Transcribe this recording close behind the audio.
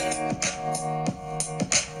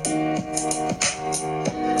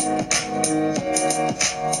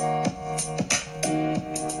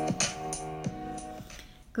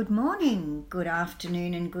morning, good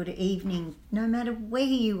afternoon and good evening, no matter where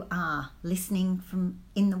you are listening from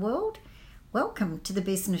in the world. Welcome to the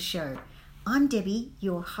Business Show. I'm Debbie,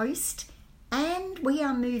 your host, and we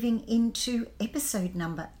are moving into episode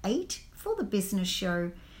number 8 for the Business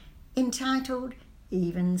Show, entitled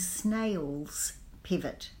Even Snails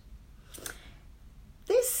Pivot.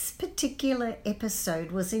 This particular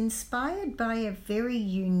episode was inspired by a very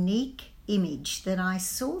unique image that I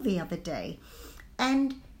saw the other day.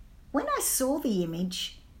 And when I saw the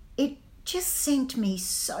image, it just sent me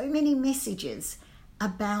so many messages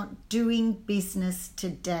about doing business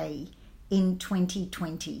today in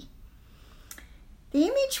 2020. The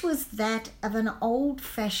image was that of an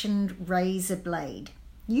old-fashioned razor blade.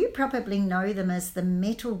 You probably know them as the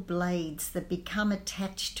metal blades that become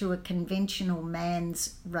attached to a conventional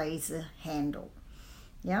man's razor handle.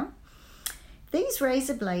 Yeah? These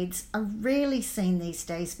razor blades are rarely seen these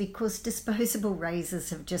days because disposable razors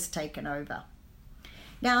have just taken over.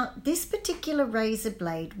 Now, this particular razor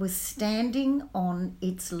blade was standing on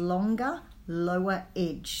its longer, lower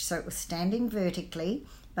edge. So it was standing vertically,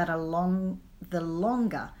 but along the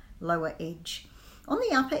longer, lower edge. On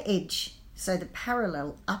the upper edge, so the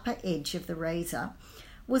parallel upper edge of the razor,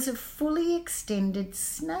 was a fully extended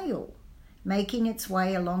snail making its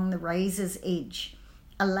way along the razor's edge,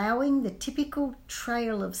 allowing the typical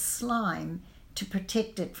trail of slime to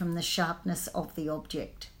protect it from the sharpness of the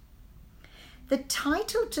object. The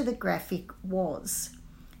title to the graphic was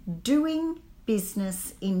Doing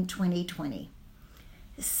Business in 2020.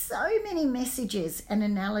 So many messages and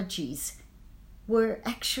analogies were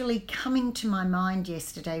actually coming to my mind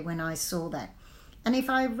yesterday when I saw that. And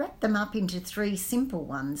if I wrap them up into 3 simple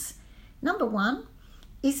ones, number 1,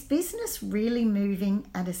 is business really moving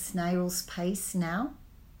at a snail's pace now?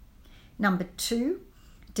 Number 2,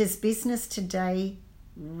 does business today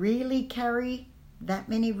really carry that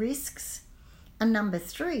many risks? And number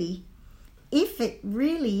 3, if it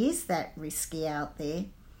really is that risky out there,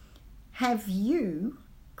 have you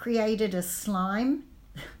created a slime,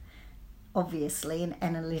 obviously an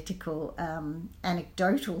analytical,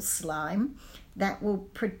 anecdotal slime, that will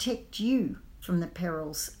protect you from the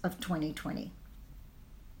perils of 2020?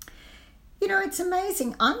 You know, it's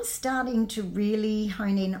amazing. I'm starting to really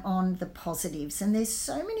hone in on the positives, and there's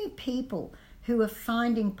so many people who are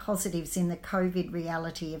finding positives in the COVID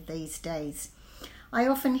reality of these days. I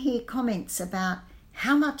often hear comments about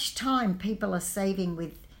how much time people are saving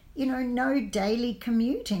with, no daily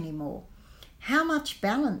commute anymore. How much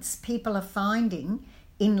balance people are finding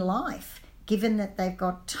in life, given that they've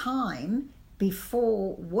got time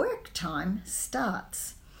before work time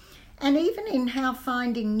starts. And even in how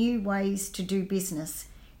finding new ways to do business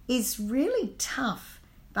is really tough,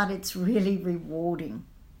 but it's really rewarding.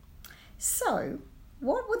 So,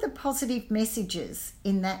 what were the positive messages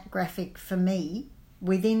in that graphic for me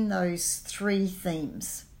within those 3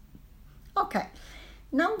 themes? Okay,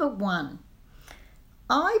 number 1,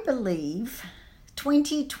 I believe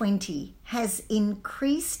 2020 has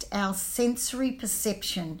increased our sensory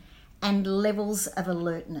perception and levels of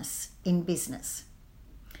alertness in business.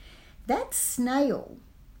 That snail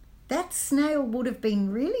would have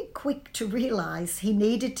been really quick to realise he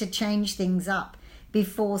needed to change things up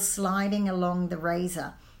before sliding along the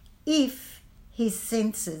razor if his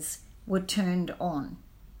senses were turned on.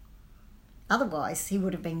 Otherwise, he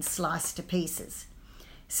would have been sliced to pieces.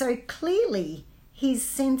 So clearly, his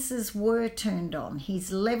senses were turned on.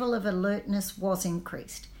 His level of alertness was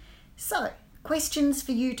increased. So, questions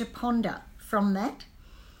for you to ponder from that.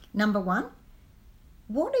 Number 1,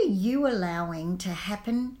 what are you allowing to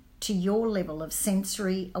happen to your level of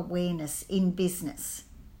sensory awareness in business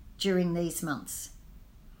during these months?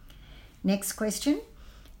 Next question,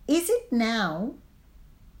 is it now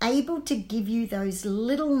able to give you those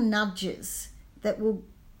little nudges that will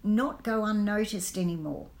not go unnoticed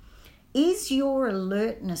anymore? Is your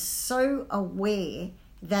alertness so aware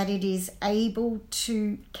that it is able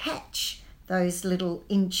to catch those little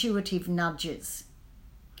intuitive nudges?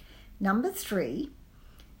 Number 3,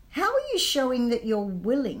 how are you showing that you're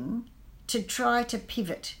willing to try to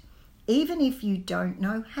pivot, even if you don't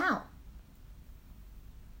know how?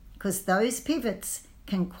 Because those pivots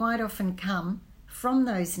can quite often come from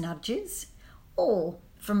those nudges or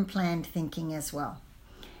from planned thinking as well.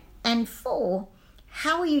 And 4,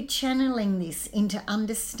 how are you channeling this into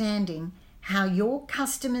understanding how your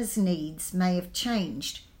customers' needs may have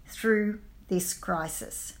changed through this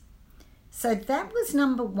crisis? So that was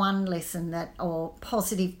number 1 lesson or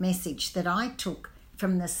positive message that I took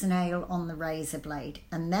from the snail on the razor blade.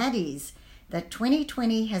 And that is that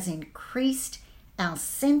 2020 has increased our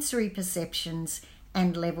sensory perceptions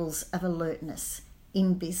and levels of alertness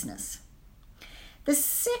in business. The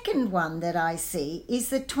second one that I see is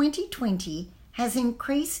that 2020 has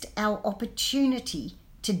increased our opportunity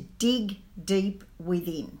to dig deep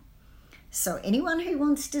within. So anyone who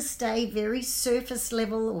wants to stay very surface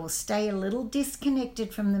level or stay a little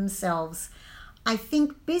disconnected from themselves, I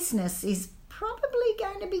think business is probably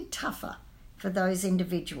going to be tougher for those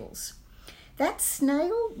individuals. That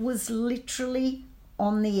snail was literally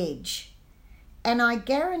on the edge, and I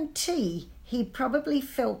guarantee he probably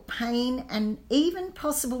felt pain and even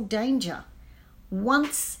possible danger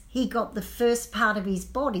once he got the first part of his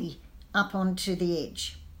body up onto the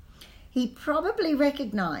edge. He probably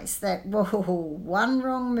recognized that, whoa, one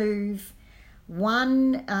wrong move,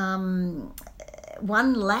 one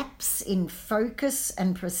lapse in focus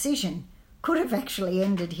and precision could have actually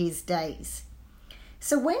ended his days.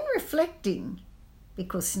 So when reflecting,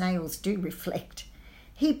 because snails do reflect,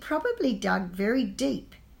 he probably dug very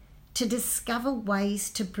deep to discover ways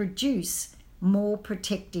to produce more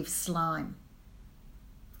protective slime.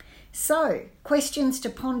 So, questions to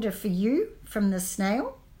ponder for you from the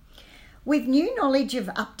snail. With new knowledge of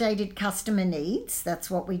updated customer needs, that's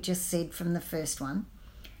what we just said from the first one,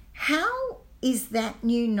 how is that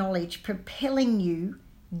new knowledge propelling you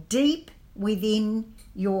deep within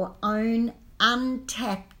your own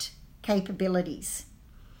untapped capabilities?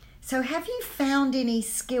 So have you found any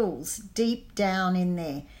skills deep down in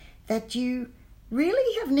there that you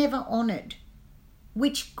really have never honoured,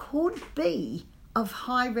 which could be of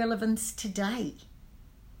high relevance today?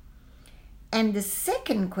 And the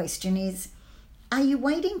second question is, are you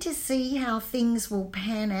waiting to see how things will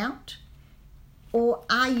pan out? Or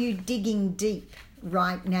are you digging deep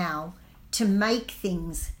right now to make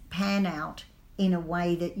things pan out in a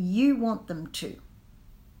way that you want them to?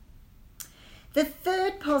 The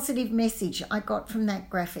third positive message I got from that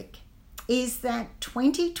graphic is that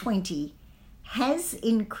 2020 has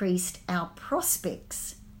increased our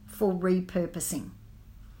prospects for repurposing.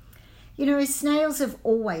 You know, snails have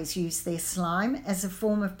always used their slime as a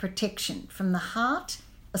form of protection from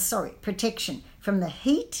protection from the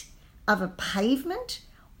heat of a pavement,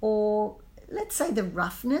 or let's say the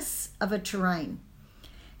roughness of a terrain.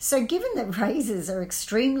 So given that razors are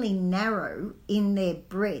extremely narrow in their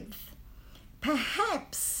breadth,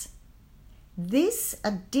 perhaps this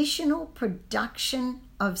additional production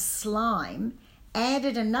of slime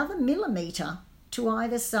added another millimetre to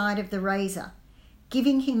either side of the razor,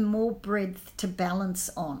 giving him more breadth to balance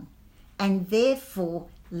on, and therefore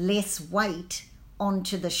less weight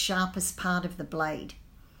onto the sharpest part of the blade.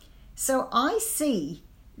 So I see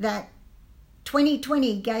that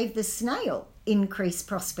 2020 gave the snail increased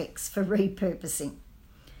prospects for repurposing.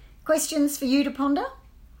 Questions for you to ponder?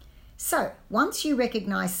 So once you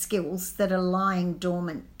recognise skills that are lying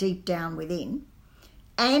dormant deep down within,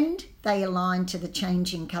 and they align to the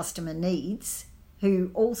changing customer needs,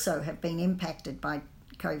 who also have been impacted by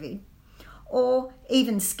COVID, or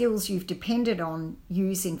even skills you've depended on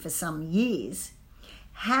using for some years,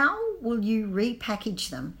 how will you repackage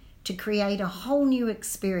them to create a whole new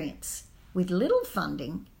experience with little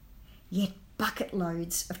funding, yet bucket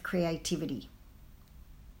loads of creativity?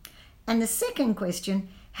 And the second question,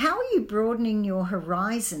 how are you broadening your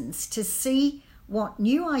horizons to see what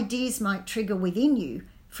new ideas might trigger within you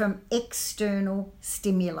from external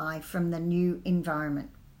stimuli from the new environment?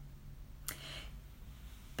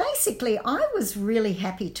 Basically, I was really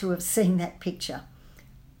happy to have seen that picture.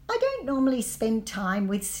 I don't normally spend time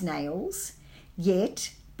with snails,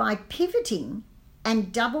 yet by pivoting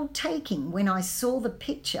and double taking when I saw the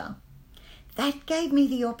picture, that gave me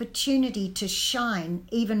the opportunity to shine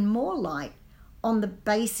even more light on the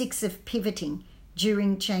basics of pivoting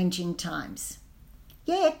during changing times.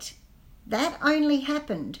 Yet, that only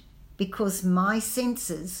happened because my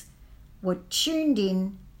senses were tuned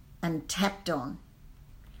in and tapped on.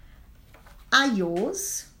 Are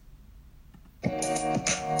yours?